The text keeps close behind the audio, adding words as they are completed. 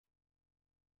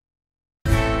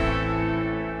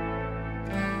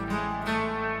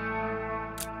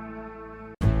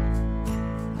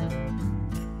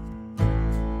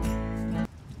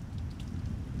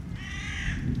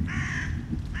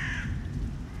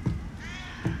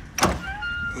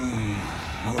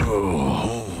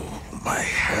Oh, my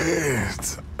head.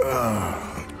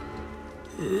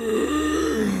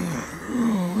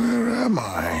 Where am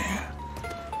I?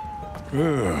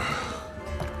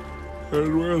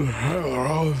 And where the hell are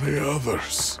all the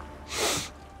others?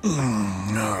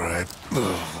 All right.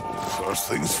 First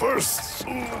things first.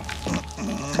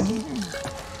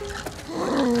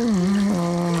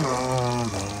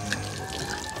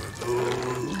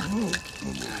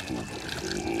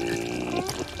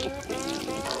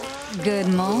 Good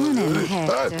morning,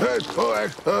 Hector.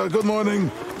 Good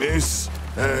morning, Miss.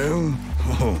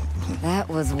 That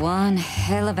was one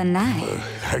hell of a night.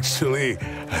 Actually,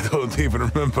 I don't even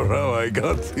remember how I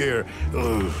got here.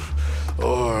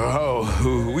 Or how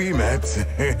we met.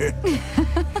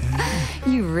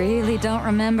 You really don't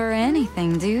remember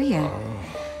anything, do you?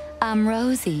 I'm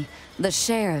Rosie, the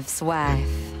sheriff's wife.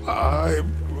 I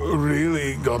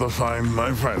really gotta find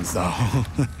my friends now.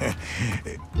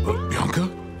 Bianca?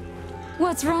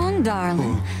 What's wrong,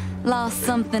 darling? Lost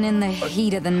something in the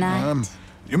heat of the night?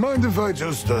 You mind if I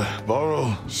just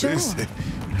borrow Sure, this?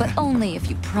 but only if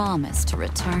you promise to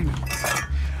return it.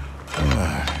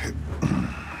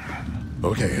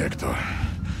 Okay, Hector.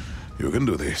 You can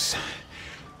do this.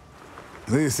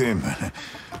 Listen,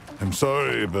 I'm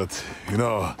sorry, but, you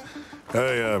know,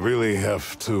 I really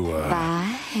have to,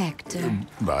 Bye, Hector.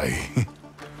 Bye.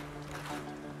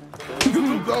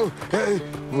 Oh, hey.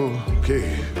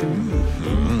 Okay.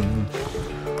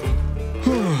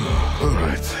 All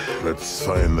right, let's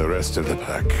find the rest of the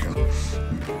pack.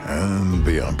 And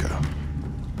Bianca.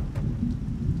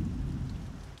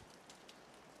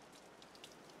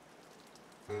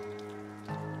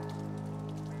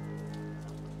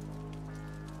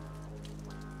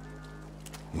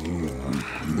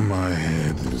 My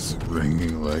head is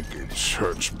ringing like a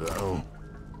church bell.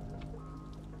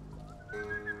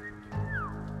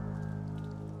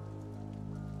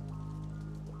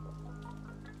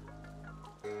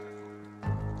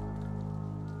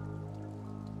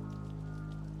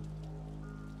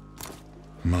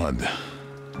 Mud.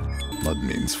 Mud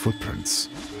means footprints.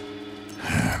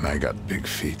 And I got big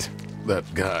feet. That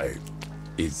guy,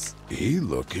 is he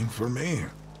looking for me?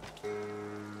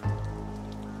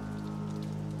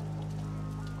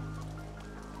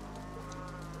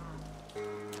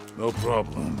 No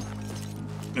problem.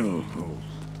 Oh.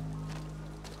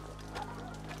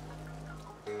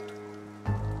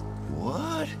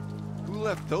 What? Who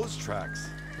left those tracks?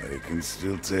 I can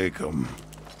still take them.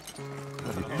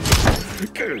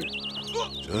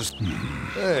 Just...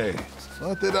 Hey,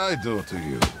 what did I do to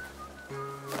you?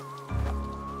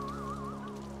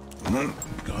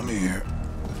 Come here.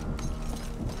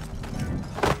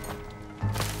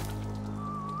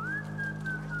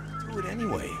 Do it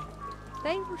anyway.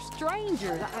 They were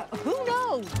strangers. Who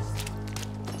knows?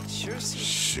 Sure seems...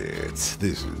 Shit,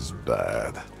 this is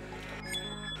bad.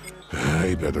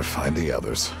 I better find the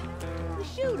others.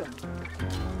 Shoot them.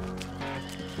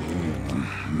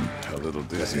 A little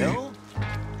The dizzy. hell?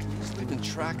 Who's leaving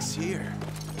tracks here?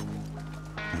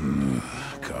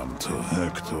 Come to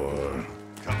Hector.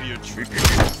 Cover your tree.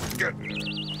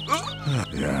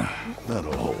 Yeah,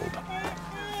 that'll hold.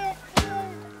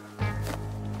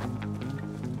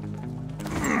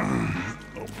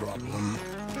 No problem.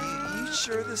 You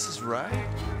sure this is right?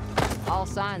 All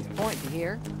signs point to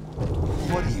here.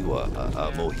 What are you,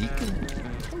 a Mohican?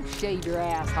 Shave your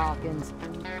ass, Hawkins.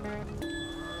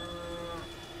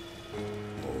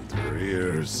 Hold your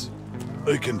ears.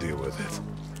 I can deal with it.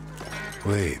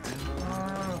 Wait.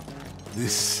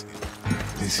 This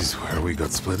is where we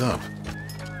got split up.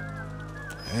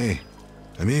 Hey,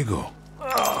 amigo.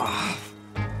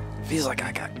 Feels like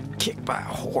I got kicked by a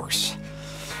horse.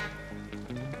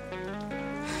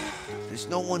 There's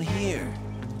no one here.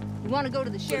 You want to go to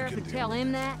the sheriff and tell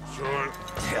him that? Sure.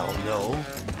 Hell no.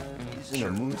 He's in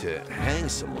a mood to hang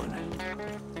someone.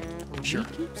 We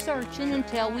keep searching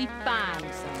until we find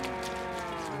someone.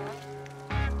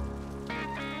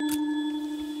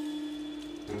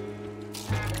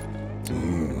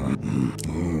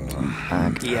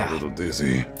 A little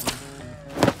dizzy.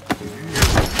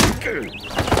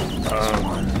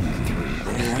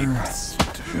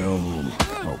 Still.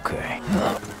 Okay.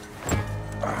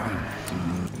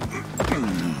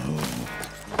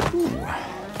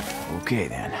 Okay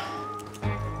then.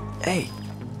 Hey,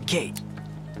 Kate,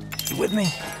 you with me?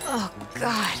 Oh,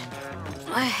 God.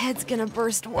 My head's gonna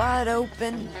burst wide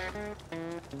open.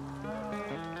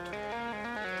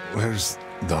 Where's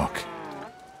Doc?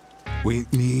 We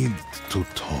need to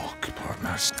talk,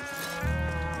 partners.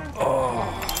 Oh,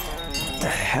 what the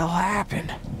hell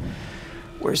happened?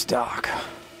 Where's Doc?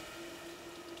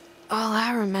 All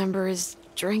I remember is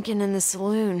drinking in the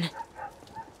saloon.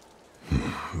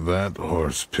 That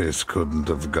horse piss couldn't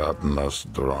have gotten us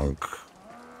drunk.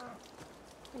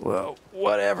 Well,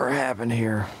 whatever happened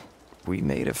here, we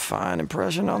made a fine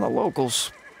impression on the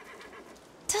locals.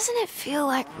 Doesn't it feel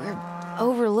like we're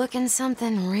overlooking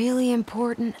something really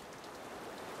important?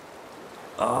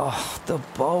 Oh, the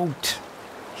boat.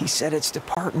 He said it's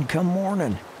departing come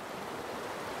morning.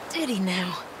 Did he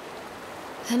now?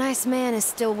 The nice man is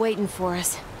still waiting for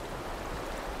us.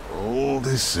 All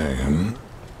the same,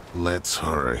 let's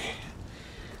hurry.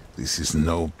 This is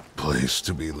no place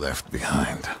to be left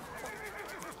behind.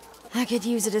 I could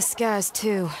use a disguise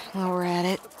too, while we're at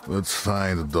it. Let's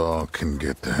find a dog and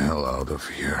get the hell out of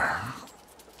here.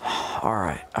 All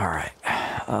right.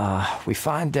 We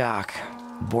find Doc,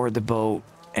 board the boat,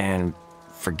 and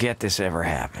forget this ever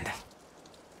happened.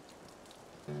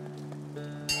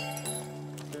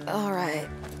 All right.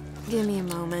 Give me a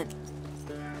moment.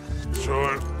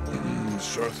 Sure.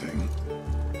 Sure thing.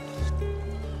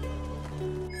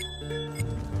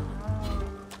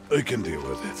 I can deal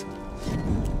with it.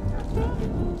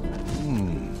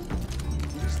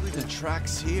 Just leave the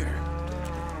tracks here.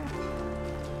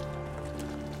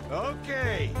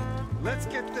 Okay, let's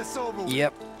get this over with.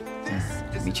 Yep. This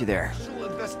is Meet you there. official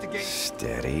investigation.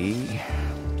 Steady.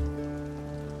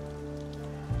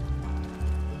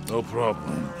 No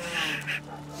problem.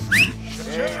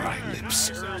 Dry lips.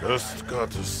 Just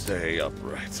got to stay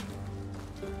upright.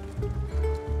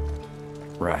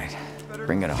 Right.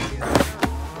 Bring it on.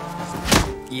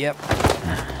 Yep.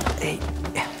 Hey,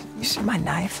 you see my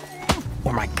knife?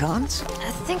 Or my guns?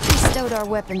 I think we stowed our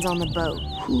weapons on the boat.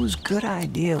 Whose good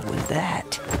idea was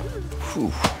that?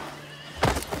 Whew.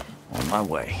 On my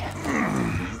way.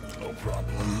 No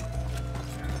problem.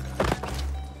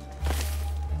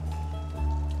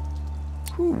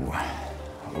 Whew.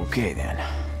 Okay then.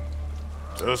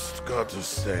 Just got to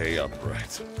stay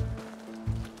upright.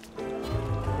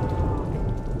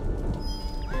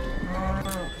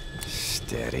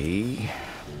 Steady.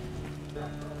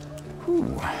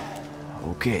 Whew.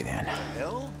 Okay then.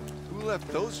 Hell? Who left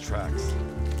those tracks?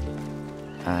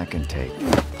 I can take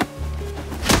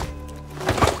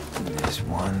this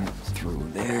one through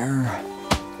there.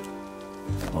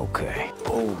 Okay.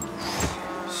 Oh,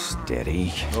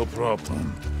 steady. No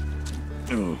problem.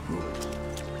 No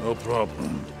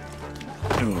problem.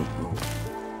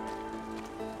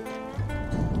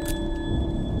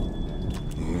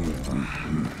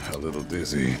 A little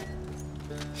dizzy.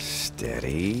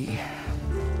 Steady.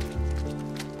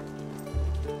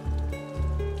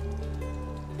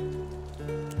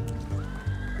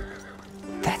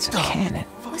 That's a cannon.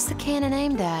 What's the cannon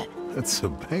aimed at? That's a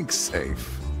bank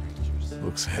safe.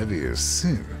 Looks heavy as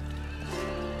sin.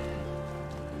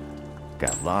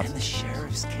 Got lots. And the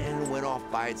sheriff's cannon went off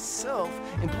by itself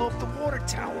and blew up the water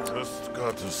tower. Just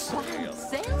got to stay up.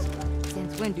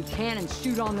 Since when do cannons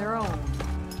shoot on their own?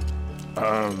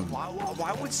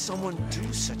 Why would someone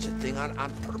do such a thing on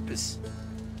purpose?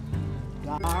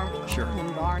 Sure.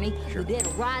 And Barney, the dead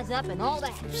will rise up and all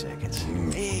that. 2 seconds.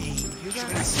 Hey, you're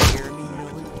trying to scare me,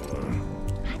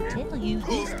 I tell you,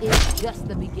 this is just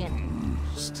the beginning.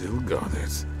 Still got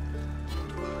it.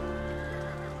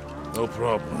 No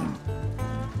problem.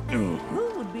 Who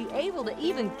would be able to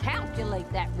even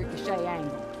calculate that ricochet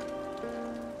angle?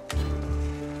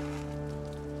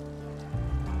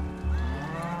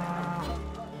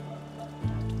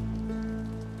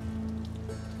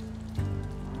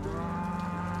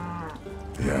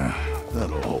 Yeah,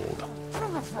 that'll hold.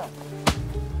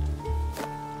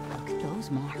 Look at those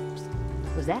marks.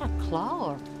 Was that a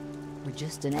claw or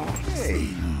just an axe?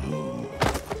 Hey.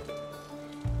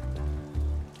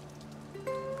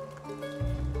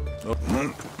 Oh,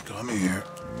 come here.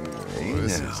 Hey,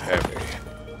 This now. is heavy.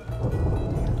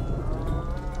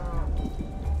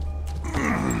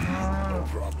 No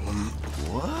problem.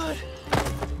 What?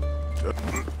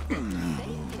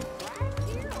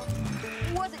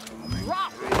 Was it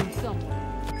dropped from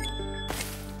somewhere?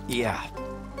 Yeah.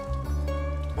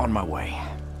 On my way.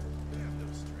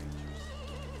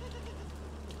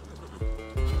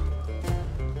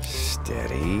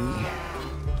 Steady.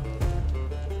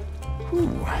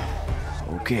 Whew.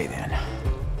 Okay then.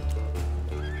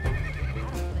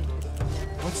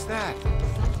 What's that?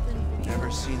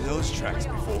 Never seen those tracks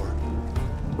before.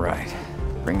 Right.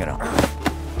 Bring it on.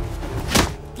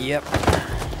 Yep.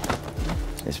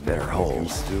 This better Can hold.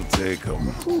 still take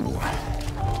them.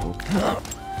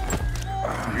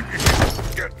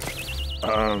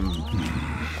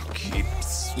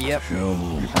 Keeps. Yep,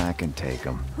 I can take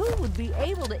them. Who would be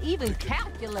able to even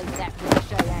calculate that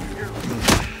ricochet angle?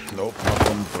 No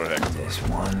problem, Fred. This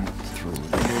one through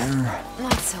there.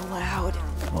 Not so loud.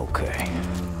 Okay.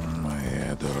 My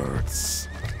head hurts.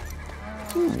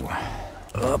 Ooh.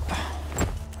 Up.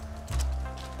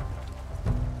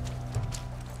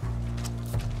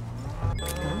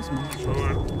 Those marks.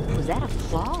 Was that a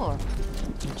claw or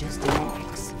just an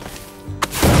axe?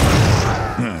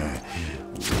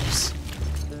 Whoops.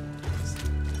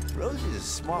 Rosie's a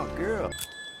smart girl.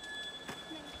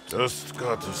 Just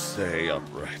got to stay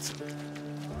upright.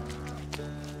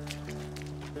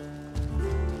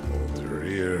 Hold your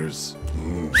ears.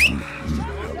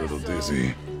 A little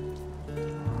dizzy.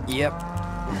 Yep.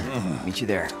 Meet you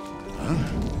there. Huh?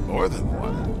 More than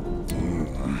one.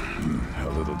 A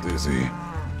little dizzy.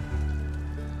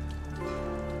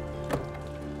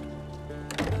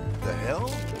 The hell?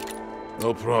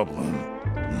 No problem.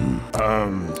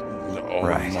 On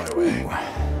Right. my way.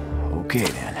 Okay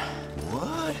then.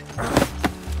 What?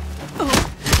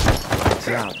 Lights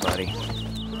out, buddy.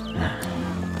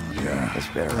 Yeah. This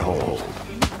better hold.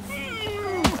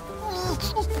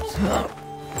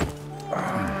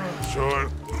 Sure.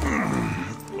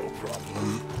 No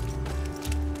problem.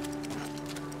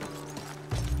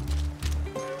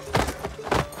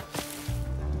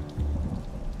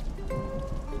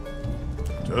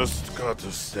 Just got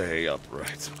to stay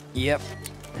upright. Yep.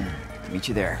 Meet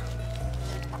you there.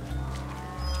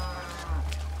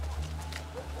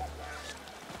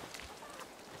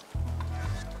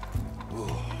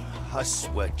 I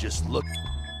sweat just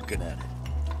looking at it.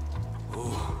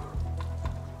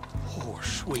 Poor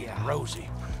sweet Rosie.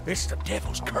 It's the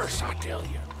devil's curse, I tell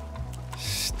you.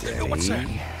 Steady. What's that?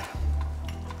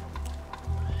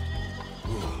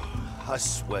 I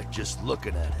sweat just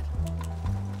looking at it.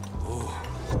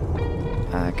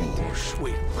 I can do. Poor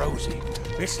sweet Rosie.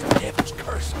 It's the devil's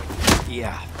curse.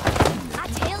 Yeah. I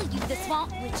tell you, the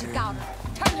swamp witch has got her.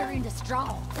 Turn her into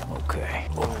straw. Okay.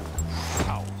 Oh,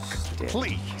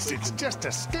 please, it's just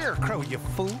a scarecrow, you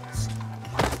fools.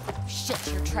 Shut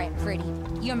your trap, Freddy.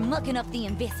 You're mucking up the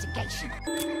investigation.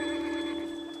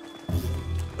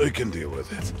 I can deal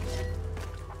with it.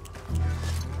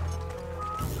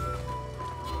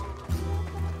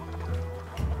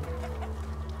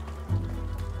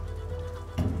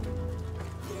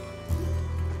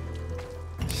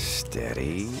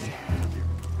 Steady.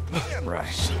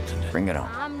 Right. Bring it on.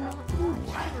 I'm not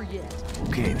sure yet.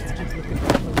 Okay then.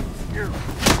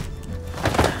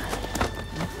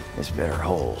 This better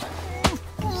hold.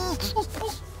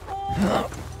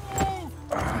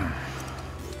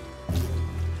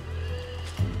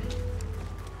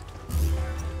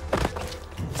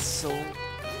 So,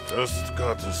 Just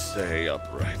got to stay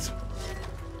upright.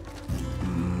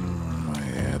 My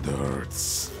head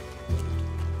hurts.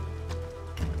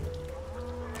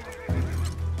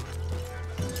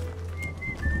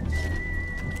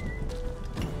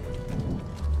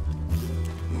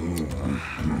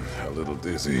 A little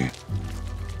dizzy.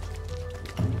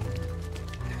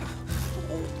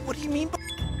 what do you mean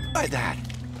by that?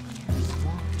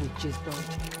 Swamp witches, though.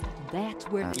 That's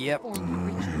where they Yep. perform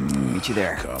the ritual. Mm, Meet you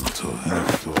there. Come to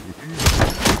have to.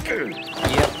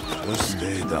 Yep. Just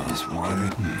stay down. This one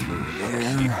through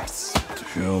there.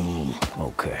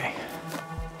 Okay.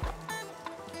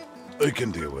 I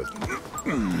can deal with it.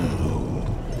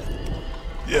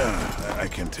 Yeah, I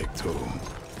can take two.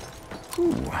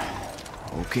 Ooh.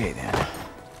 Okay then.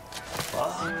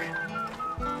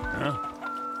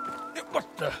 What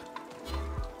the?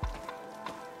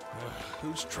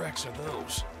 Whose tracks are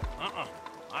those?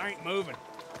 I ain't moving.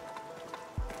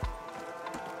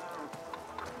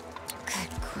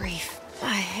 Good grief. My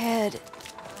head.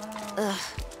 Ugh.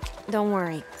 Don't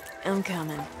worry. I'm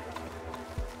coming.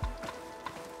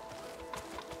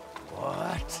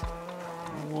 What?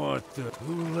 What the?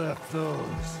 Who left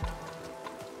those?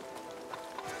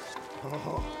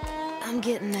 Oh, I'm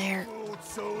getting there.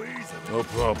 it's so easy. No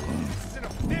problem. It's an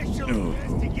official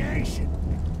investigation.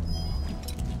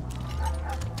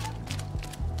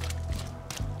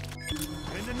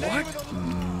 In the name of the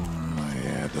My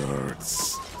head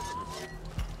hurts.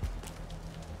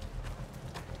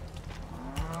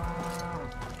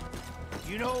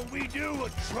 You know what we do, a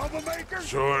troublemaker?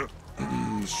 Sure.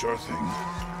 Sure thing.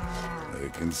 I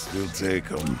can still take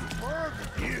them.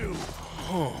 You.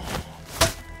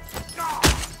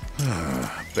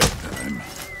 Bedtime.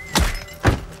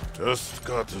 Just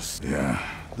got to... Yeah,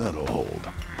 that'll hold.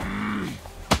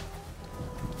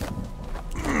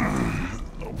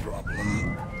 No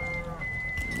problem.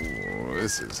 Ooh,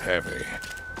 this is heavy.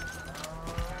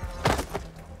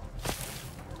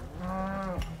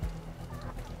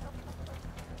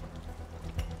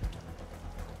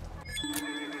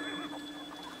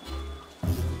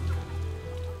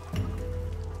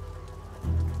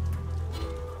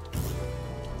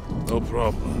 No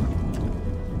problem.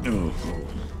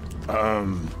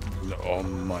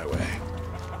 On my way.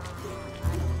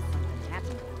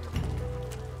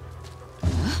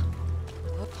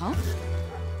 What, huh?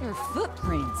 Your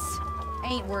footprints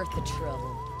ain't worth the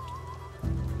trouble.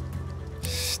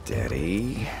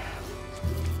 Steady.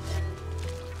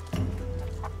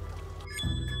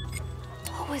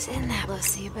 What was in that? Let's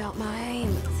see about my aim.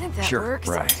 I think that Sure, works.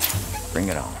 right. Bring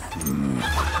it on.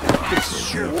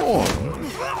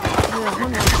 Yeah,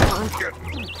 I'm not done.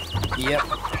 Yep.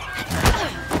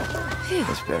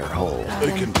 This better hold.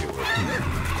 I can do it.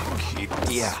 Keep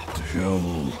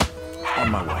still. On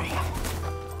my way.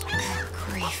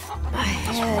 Grief. My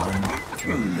head.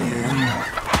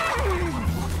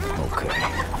 Okay.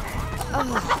 Oh,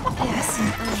 yes,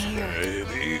 I'm here.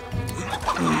 Ready?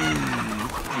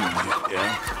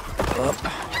 Yeah. Up.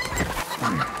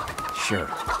 Sure.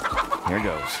 Here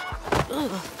goes.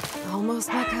 Ugh, almost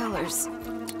my colors.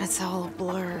 It's all a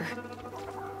blur.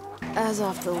 Eyes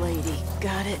off the lady.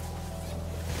 Got it.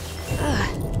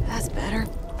 That's better.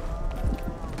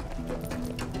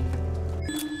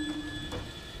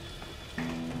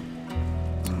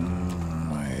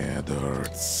 My head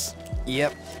hurts.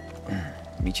 Yep.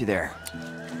 Meet you there.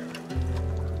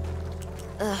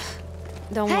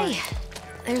 Don't worry.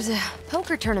 There's a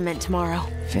poker tournament tomorrow.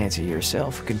 Fancy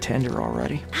yourself a contender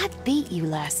already? I beat you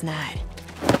last night.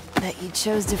 Bet you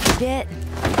chose to forget.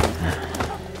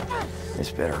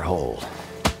 This better hold.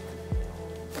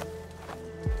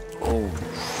 Oh,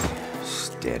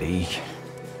 steady.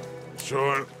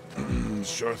 Sure.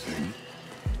 Sure thing.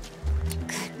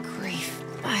 Good grief.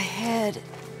 My head.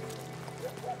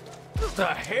 What the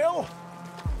hell?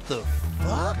 The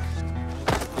fuck?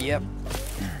 Yep.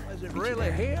 Is it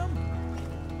really him?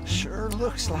 Sure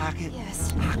looks like it.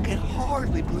 Yes. I can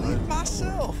hardly believe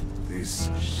myself. This.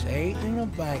 Satan a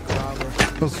bank robber.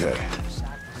 Okay.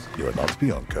 You're not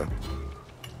Bianca.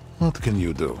 What can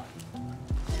you do?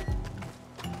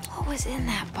 What was in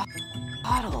that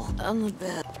bottle on the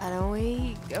bed? Why don't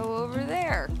we go over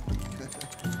there?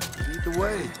 Lead the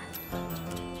way.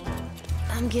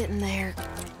 I'm getting there.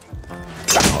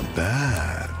 Not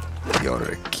bad. You're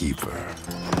a keeper.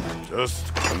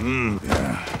 Just.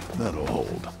 Yeah, that'll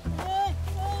hold.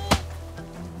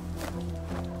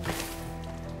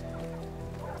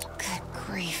 Good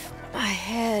grief. My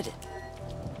head.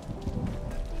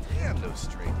 Yeah, no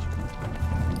stranger.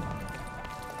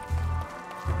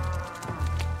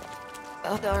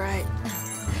 Oh, all right.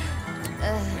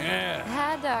 Yeah.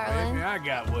 Hi, darling. Maybe I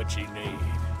got what you need.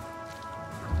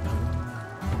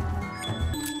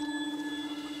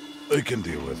 I can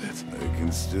deal with it. I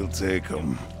can still take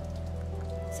them.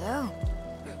 So,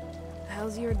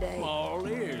 how's your day? All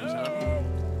ears, huh?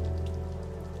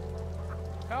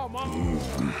 Come on.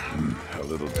 A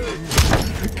little bit.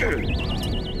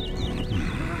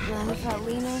 Mind if I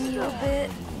lean on you a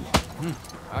bit?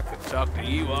 I could talk to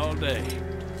you all day.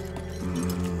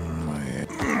 My head.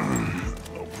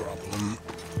 No problem.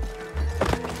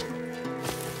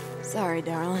 Sorry,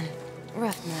 darling.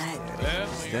 Rough night. Well,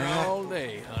 here all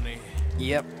day, honey.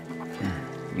 Yep.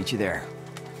 Meet you there.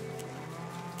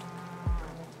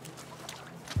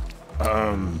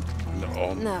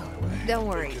 No, don't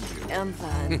worry. I'm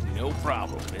fine. No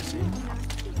problem, missy.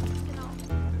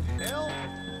 Hell?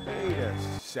 Wait a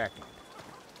second.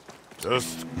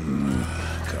 Just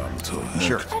come to it.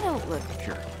 Sure. I don't look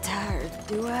tired,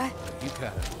 do I? You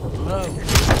got it low.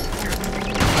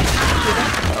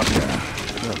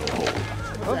 That'll hold.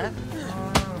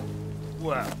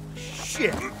 Well,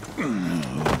 shit.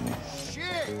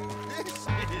 Shit! This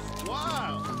is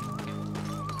wild.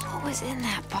 What was in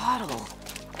that bottle?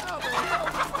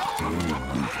 A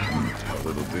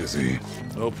little dizzy.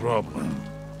 No problem.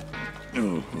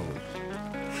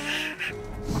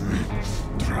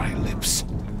 Dry lips.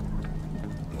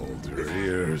 Hold your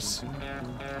ears.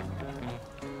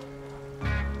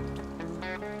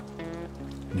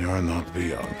 You're not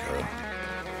Bianca.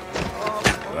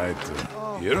 Right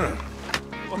here.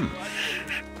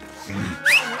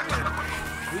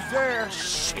 Who's there?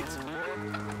 Shit.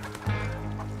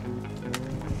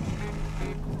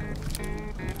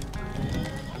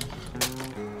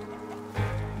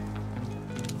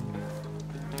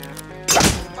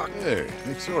 Hey,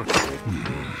 it's your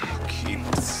keep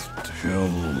still.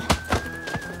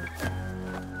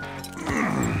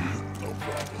 No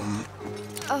problem.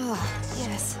 Oh,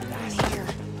 yes, I'm here.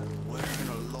 Wearing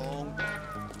a long.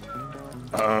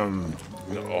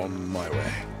 On my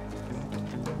way.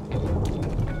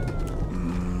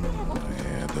 My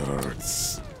head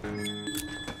hurts.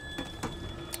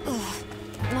 Ugh,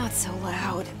 not so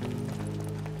loud.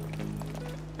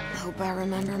 Hope I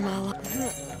remember my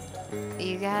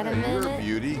You got a You're a minute?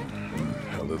 beauty.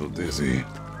 A little dizzy.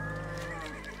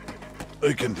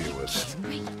 I can deal with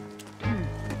it.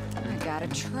 I got a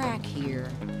track here.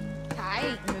 I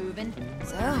ain't moving.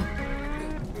 So,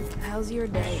 how's your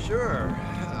day? Sure.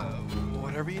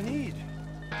 Whatever you need.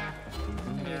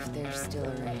 Wonder if they're still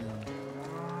around.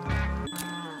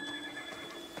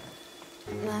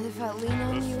 Mind if I lean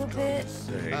on you a bit?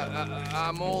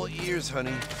 I'm all ears,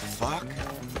 honey. Fuck.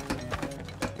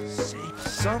 Say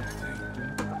something.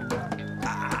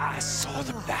 I saw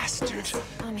the bastard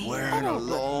I mean, I wearing a don't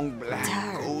look long black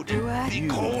tired, coat do I? and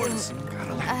big horns.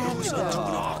 Gotta I let have those to up go.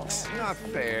 blocks. Not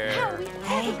fair.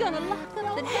 Hey, gonna lock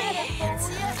the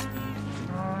hands.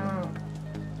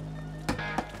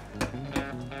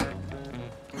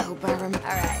 Hope I remember.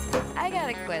 All right, I got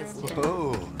a question.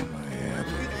 Oh, yeah,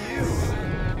 look at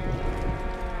you.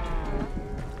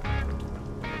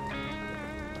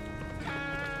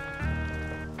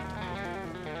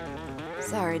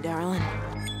 Sorry, darling.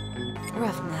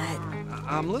 Rough night.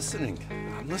 I'm listening.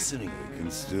 I'm listening. I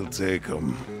can still take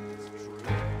them.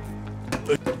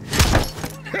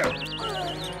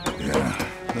 Yeah,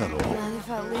 that'll hold. Mind if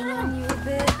I lean on you a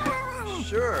bit?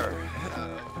 Sure.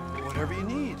 Whatever you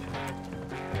need.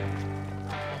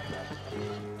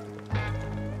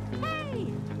 Hey,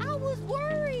 I was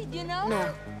worried, you know?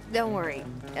 No, don't worry.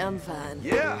 I'm fine.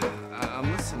 Yeah,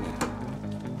 I'm listening.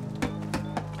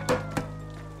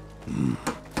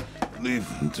 Leave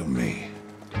them to me.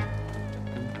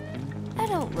 I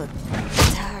don't look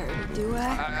tired, do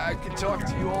I? I could talk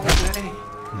to you all day.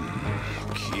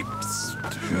 Keep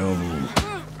still.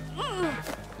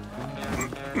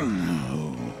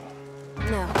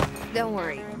 No, don't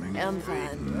worry. I'm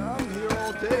fine. I'm here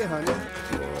all day, honey.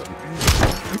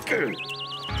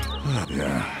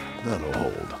 Yeah, that'll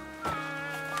hold.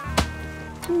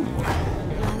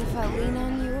 Mind if I lean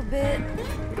on you a bit?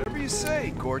 Whatever you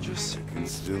say, gorgeous. Can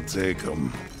still take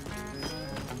them.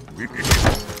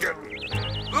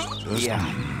 Just Yeah,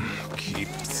 keep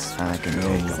I can still.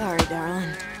 take 'em. Sorry, darling.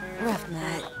 Rough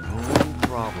night. No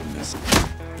problem, miss.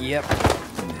 Yep.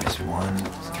 This one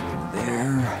through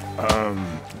there. On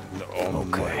my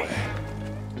Okay. way.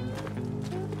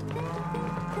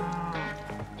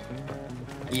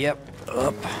 Yep,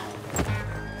 up.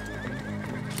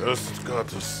 Just got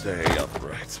to stay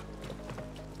upright.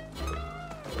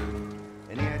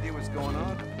 Any idea what's going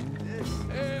on?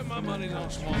 Eh, my money's on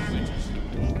small witches.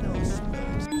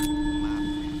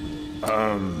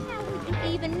 How would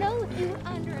you even know if you were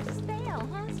under a spell,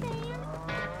 huh, Stan?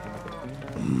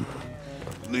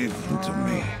 Leave them to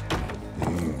me.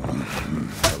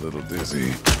 A little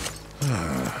dizzy.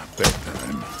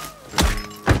 Bedtime.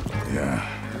 Yeah,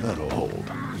 that'll hold.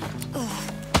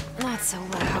 Not so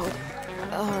loud.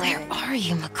 All Where right. are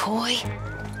you, McCoy?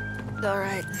 All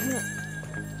right.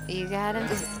 You got him?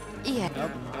 Yeah.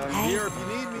 I'm Hey. here if you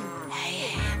need me.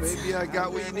 Hey, Maybe I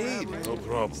got what you need. No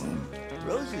problem.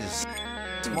 Rosie's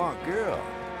a smart girl.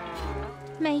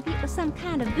 Maybe it was some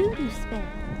kind of voodoo spell.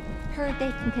 Heard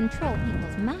they can control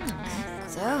people's minds.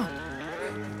 so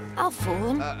I'll fool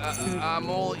him. I'm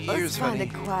all Let's ears, find honey.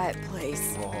 a quiet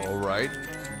place. All right.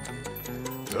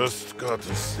 Just got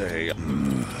to stay.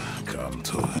 Come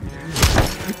to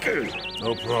it.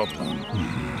 No problem.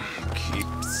 Keep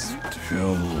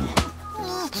still.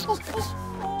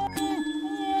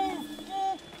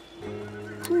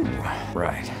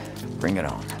 Right. Bring it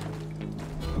on.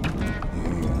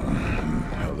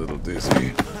 A little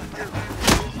dizzy.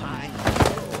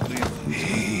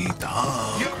 Heat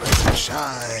up.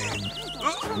 Shine.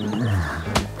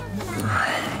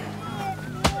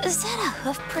 Is that a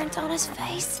hoof print on his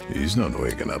face? He's not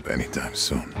waking up anytime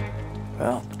soon.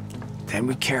 Well, then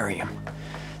we carry him.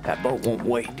 That boat won't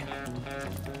wait.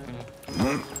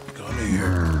 Come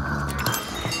here.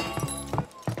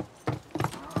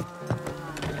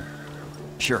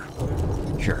 Sure.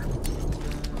 Sure.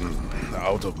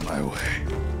 Out of my way.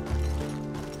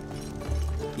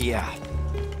 Yeah.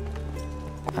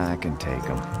 I can take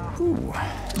him. Ooh.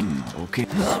 Okay.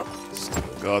 Still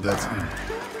got it.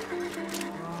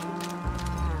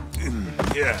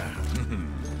 Yeah.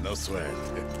 No sweat.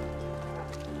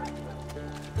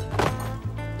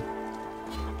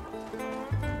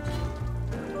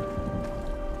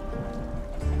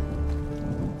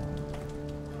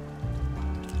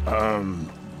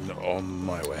 On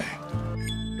my way.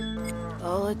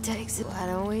 All it takes is... Why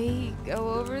don't we go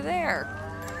over there?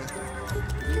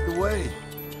 Lead the way.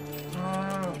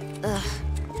 Ugh.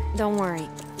 Don't worry.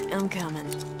 I'm coming.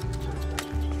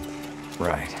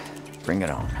 Right. Bring it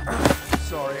on.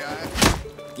 Sorry, I...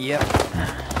 Yep.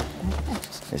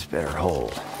 This better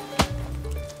hold.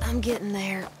 I'm getting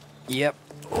there. Yep.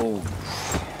 Oh.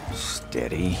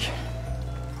 Steady.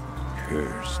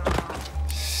 Cursed.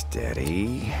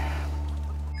 Steady.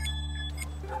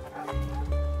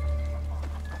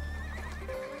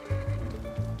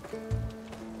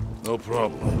 No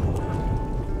problem.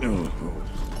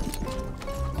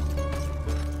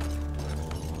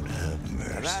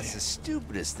 Now, that's the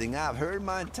stupidest thing I've heard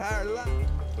my entire life.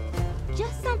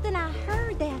 Just something I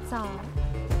heard, that's all.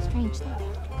 Strange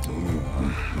though.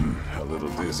 A little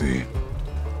dizzy.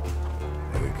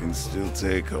 I can still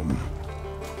take them.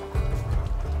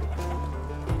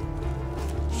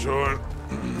 Sure.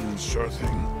 Sure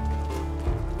thing.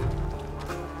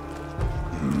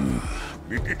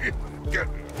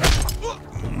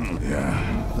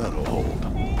 Yeah, that'll hold.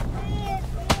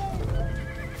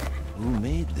 Who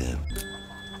made them?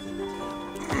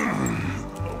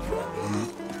 No problem.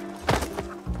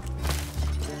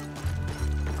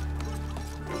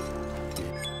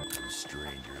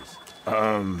 Strangers.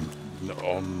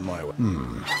 On my way.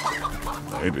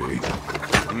 Maybe.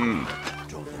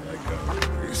 Don't think I got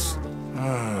this.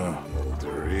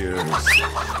 Older ears.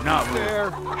 Not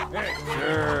fair. Hey,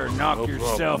 sure, knock No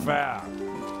yourself out.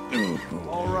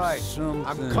 All right,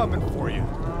 I'm coming for you.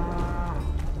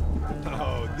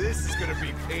 Oh, this is gonna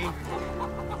be painful.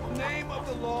 Name of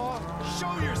the law,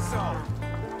 show yourself.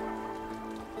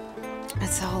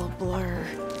 It's all a blur.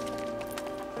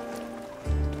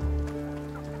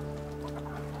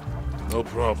 No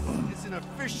problem. It's an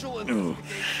official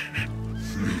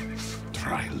investigation.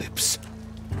 Dry lips.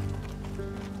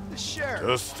 The sheriff.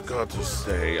 Just got to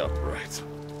stay upright.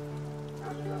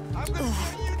 I'm gonna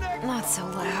see you next. Not so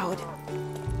loud.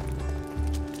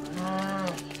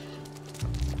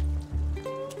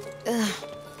 Ugh.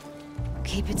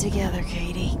 Keep it together,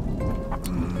 Katie.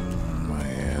 My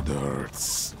head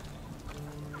hurts.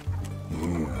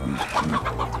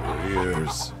 Older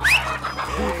ears.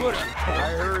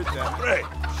 I heard that. Right.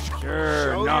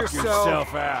 Sure, Show knock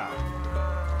yourself. out.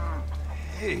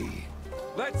 Hey.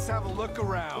 Let's have a look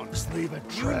around. Just leave a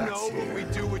You know what we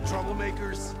do with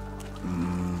troublemakers?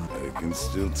 I can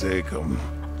still take them.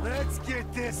 Let's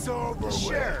get this over with.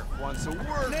 Sheriff wants a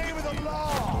word. Name of the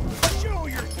law. Show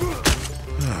your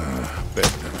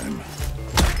Bedtime.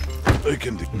 I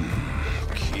can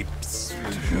keep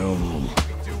still. we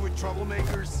do with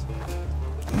troublemakers?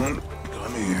 Come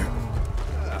here.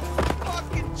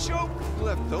 Fucking joke.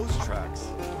 Left those tracks.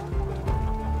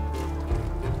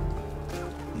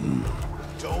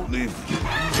 Don't leave.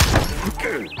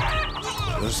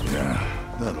 Just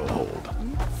that'll hold.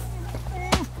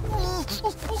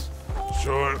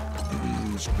 Sure.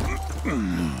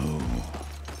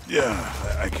 Yeah,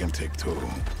 I can take two.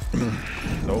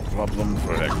 No problem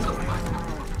for Hector.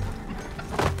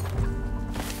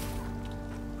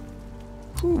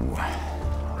 Ooh.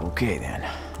 Okay then.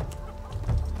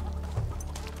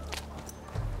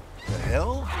 The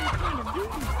hell?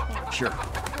 Sure.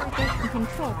 Where they can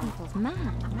control people's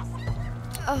minds.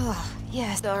 Oh,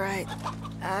 yes, all right.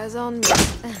 Eyes on me.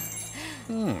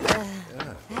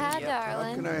 Hi,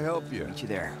 darling. Can I help you? Meet you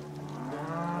there.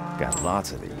 Got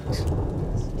lots of these.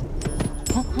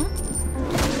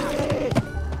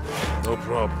 No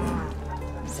problem.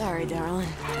 Sorry, darling.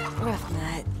 Rough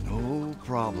night. No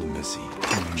problem, Missy.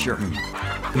 Sure.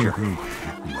 Sure.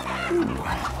 Ooh.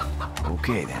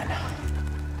 Okay then.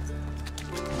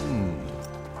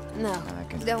 No,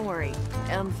 don't worry.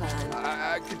 I'm fine.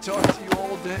 I could talk to you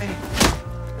all day.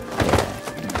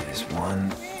 This one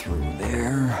through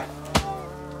there.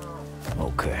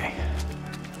 Okay.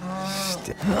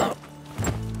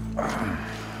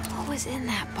 What was in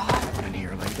that bottle? Been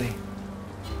here lately?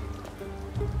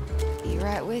 Be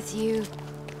right with you.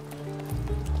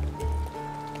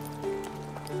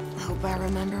 Hope I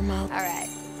remember my... All right,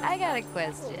 I got a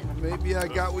question. Maybe I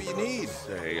got what you need.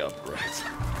 Stay upright.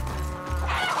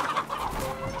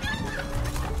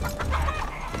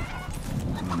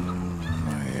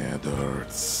 My head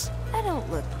hurts. I don't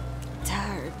look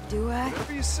tired, do I?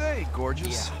 Whatever you say,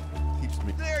 gorgeous. Keeps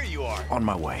me. There you are. On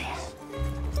my way.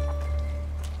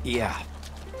 Yeah.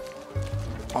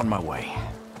 On my way.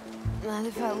 Mind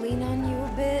if I lean on you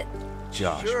a bit?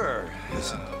 Josh. Sure.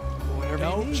 Listen, Whatever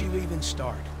don't you you need. even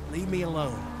start. Leave me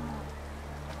alone.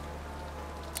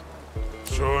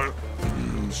 Sure.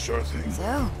 Sure thing.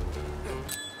 So,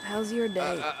 how's your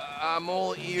day? I'm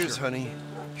all ears, honey.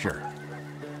 Sure.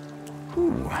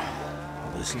 Ooh.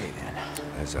 This way then.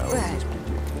 As I always Right.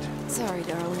 predicted. Sorry,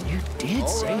 darling. You did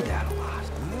say right. that a lot.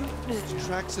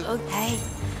 Tracks of... Oh, hey.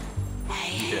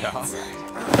 Hey. Yeah.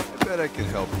 I bet I can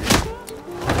help you.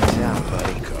 Down,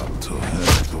 buddy. Come to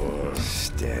Hector.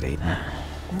 Steady.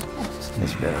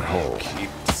 This better hold. Keep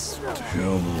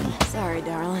still. Sorry,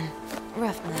 darling.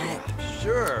 Rough night.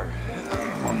 Sure.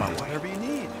 On my way. Whatever you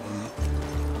need.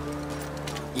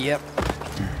 Yep.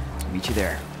 Meet you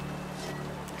there.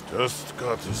 Just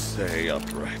got to stay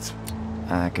upright.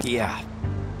 Yeah.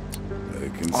 I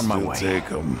can On my still way. take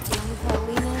them. If I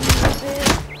lean in a bit,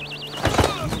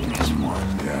 There's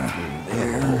one. Yeah.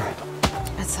 There.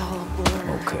 it's all a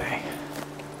blur. Okay.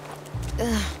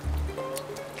 Ugh.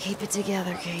 Keep it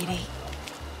together, Katie.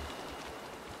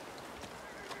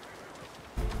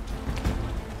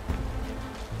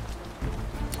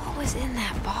 What was in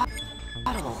that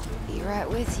bottle? Be right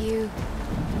with you.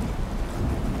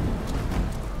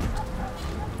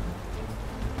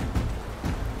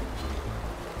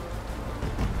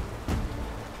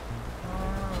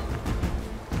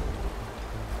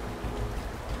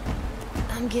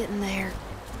 I'm getting there.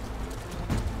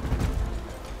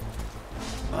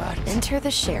 What? Enter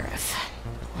the sheriff.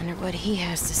 Wonder what he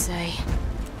has to say.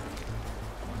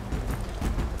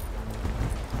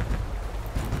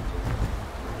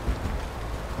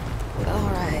 All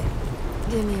right.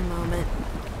 Give me a moment.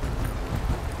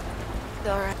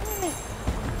 All right.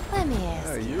 Let me ask.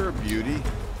 Hey, you're a beauty.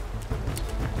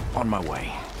 On my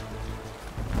way.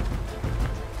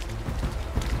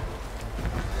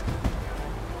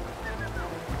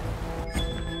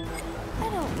 I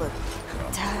don't look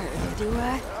tired, do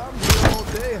I? I'm here all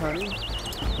day, honey.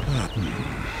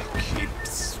 Keep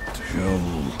still.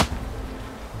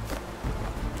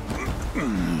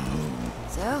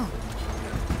 So,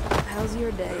 how's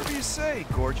your day? Whatever you say,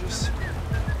 gorgeous.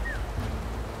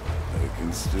 I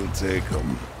can still take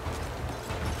them.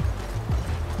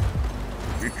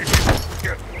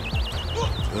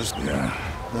 Just, yeah,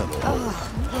 that'll hold.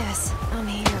 Oh, yes, I'm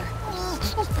here.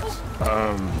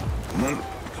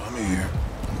 Come here.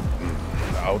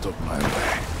 Out of my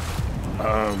way.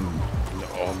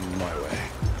 On my way.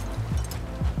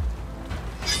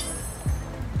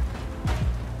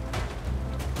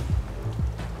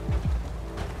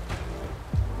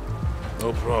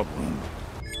 No problem.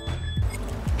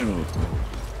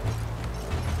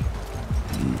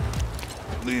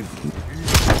 Leave.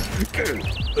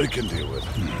 I can deal with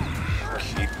it.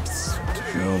 Keep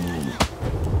still.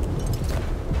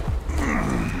 No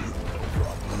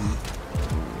problem.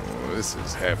 Oh, this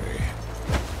is heavy.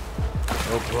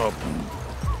 No problem.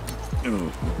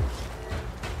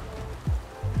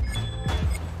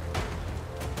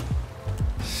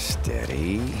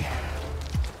 Steady.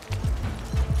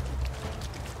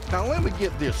 Now let me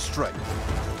get this straight.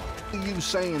 You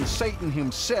saying Satan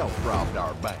himself robbed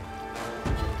our bank?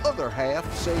 Other half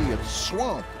say it's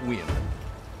swamp women.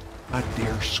 My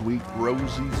dear sweet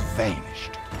Rosie's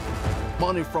vanished.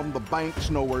 Money from the bank's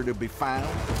nowhere to be found.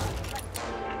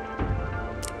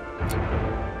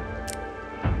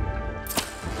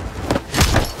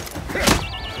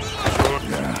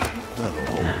 Yeah, that'll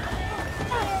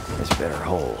hold. This better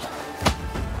hold.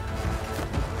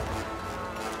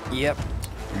 Yep.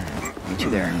 Meet you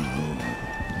there.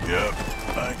 Yep,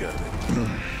 I got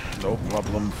it. No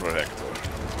problem for Hector.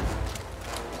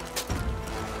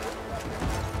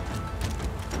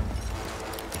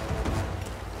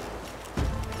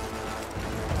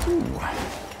 Ooh.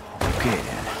 Okay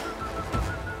then.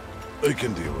 I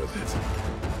can deal with it.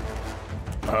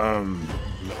 On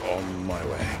my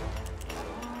way.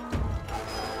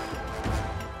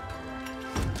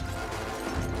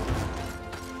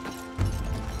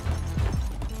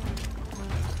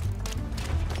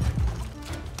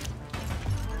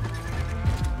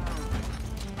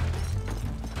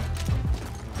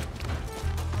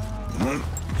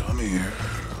 Come here.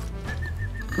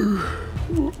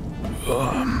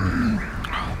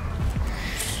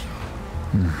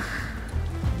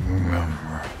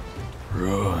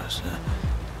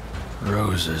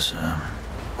 Roses,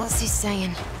 What's he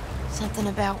saying? Something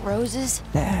about roses?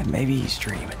 maybe he's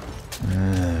dreaming.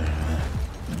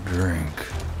 Drink.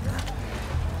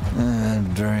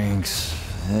 Drinks.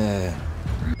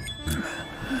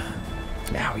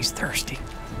 Now he's thirsty.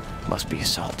 Must be a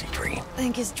salty dream.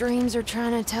 Think his dreams are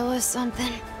trying to tell us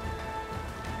something?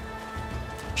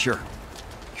 Sure.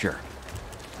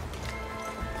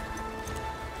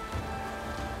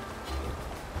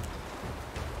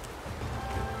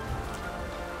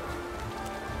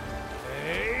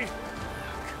 Hey,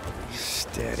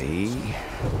 Steady.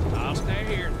 I'll stay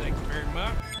here, thank you very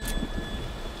much.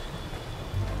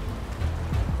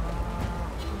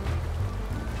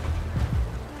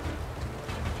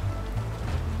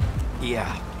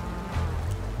 Yeah.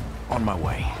 On my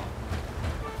way.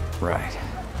 Right.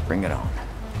 Bring it on.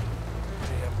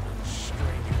 Damn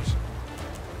strangers.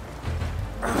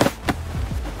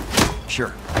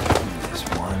 Sure. This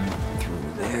one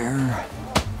through there.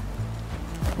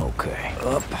 Okay.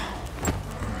 Up.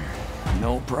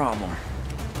 No problem.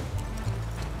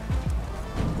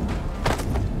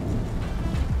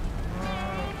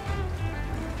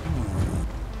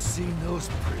 Seen those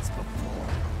prints before.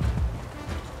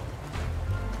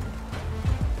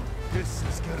 This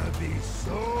is gonna be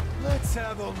so... Let's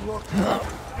have a look. No,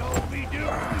 we do.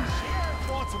 Sheriff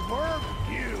wants a word with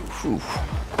you. Whew.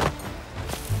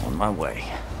 On my way.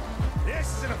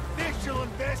 This is an official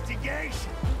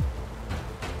investigation.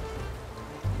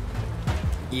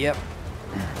 Yep.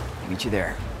 Meet you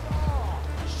there.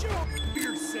 Show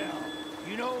yourself.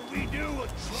 You know what we do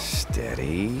with...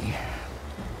 Steady.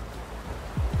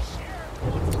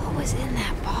 What was in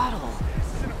that bottle?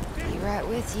 Be right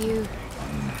with you.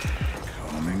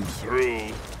 Coming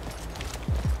through.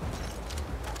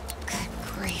 Good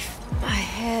grief. My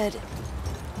head.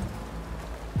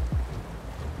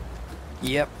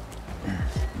 Yep.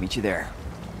 Meet you there.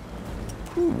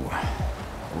 Whew.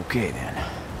 Okay then.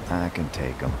 I can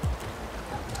take them.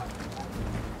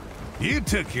 You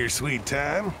took your sweet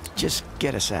time. Just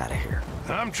get us out of here.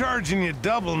 I'm charging you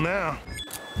double now.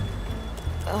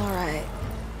 All right.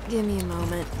 Give me a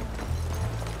moment.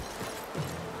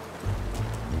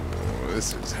 Oh,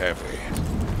 this is heavy.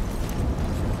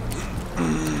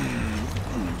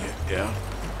 Yeah?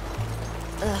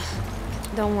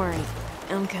 Don't worry.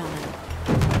 I'm coming.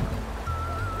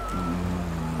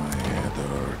 My head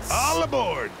hurts. All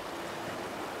aboard!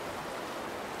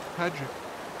 Tragic.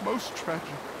 Most tragic.